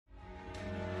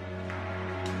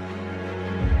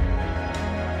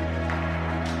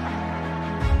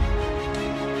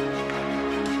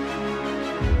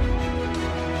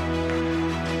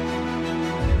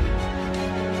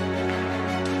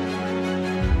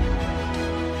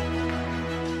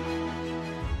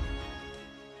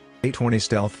J-20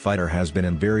 stealth fighter has been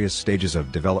in various stages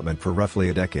of development for roughly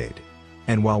a decade.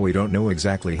 And while we don't know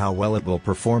exactly how well it will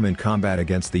perform in combat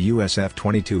against the US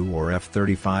F-22 or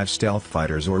F-35 stealth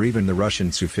fighters or even the Russian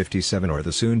SU-57 or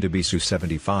the soon-to-be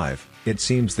SU-75, it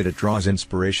seems that it draws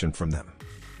inspiration from them.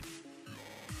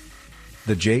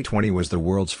 The J-20 was the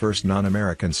world's first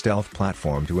non-American stealth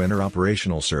platform to enter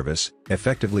operational service,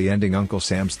 effectively ending Uncle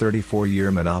Sam's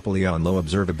 34-year monopoly on low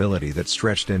observability that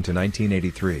stretched into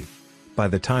 1983. By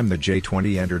the time the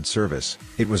J-20 entered service,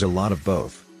 it was a lot of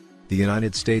both. The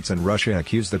United States and Russia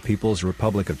accused the People's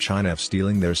Republic of China of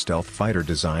stealing their stealth fighter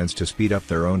designs to speed up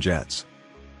their own jets.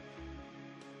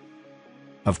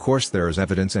 Of course, there is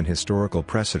evidence and historical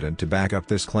precedent to back up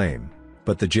this claim,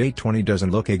 but the J-20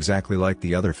 doesn't look exactly like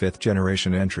the other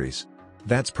fifth-generation entries.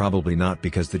 That's probably not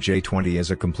because the J-20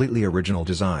 is a completely original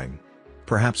design.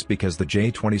 Perhaps because the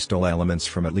J-20 stole elements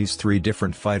from at least 3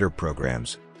 different fighter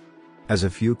programs. As a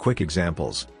few quick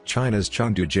examples, China's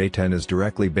Chengdu J-10 is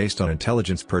directly based on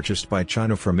intelligence purchased by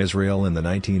China from Israel in the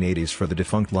 1980s for the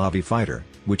defunct Lavi fighter,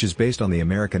 which is based on the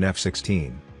American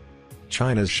F-16.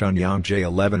 China's Shenyang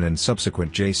J-11 and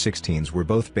subsequent J-16s were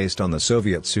both based on the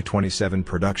Soviet Su-27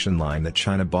 production line that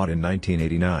China bought in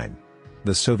 1989.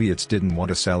 The Soviets didn't want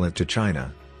to sell it to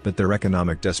China, but their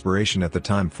economic desperation at the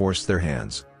time forced their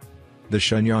hands. The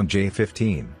Shenyang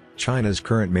J-15, China's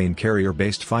current main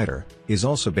carrier-based fighter, is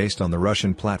also based on the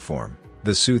Russian platform,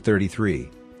 the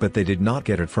Su-33, but they did not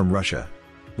get it from Russia.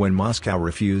 When Moscow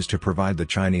refused to provide the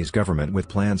Chinese government with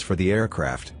plans for the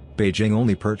aircraft, Beijing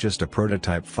only purchased a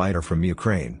prototype fighter from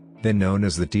Ukraine, then known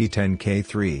as the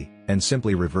T-10K3, and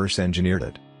simply reverse-engineered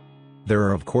it. There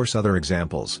are of course other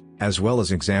examples, as well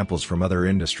as examples from other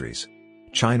industries.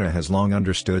 China has long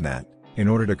understood that, in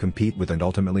order to compete with and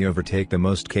ultimately overtake the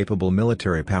most capable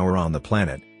military power on the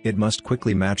planet, it must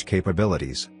quickly match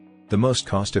capabilities. The most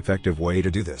cost-effective way to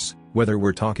do this, whether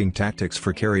we're talking tactics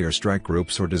for carrier strike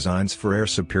groups or designs for air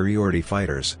superiority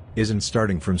fighters, isn't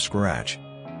starting from scratch.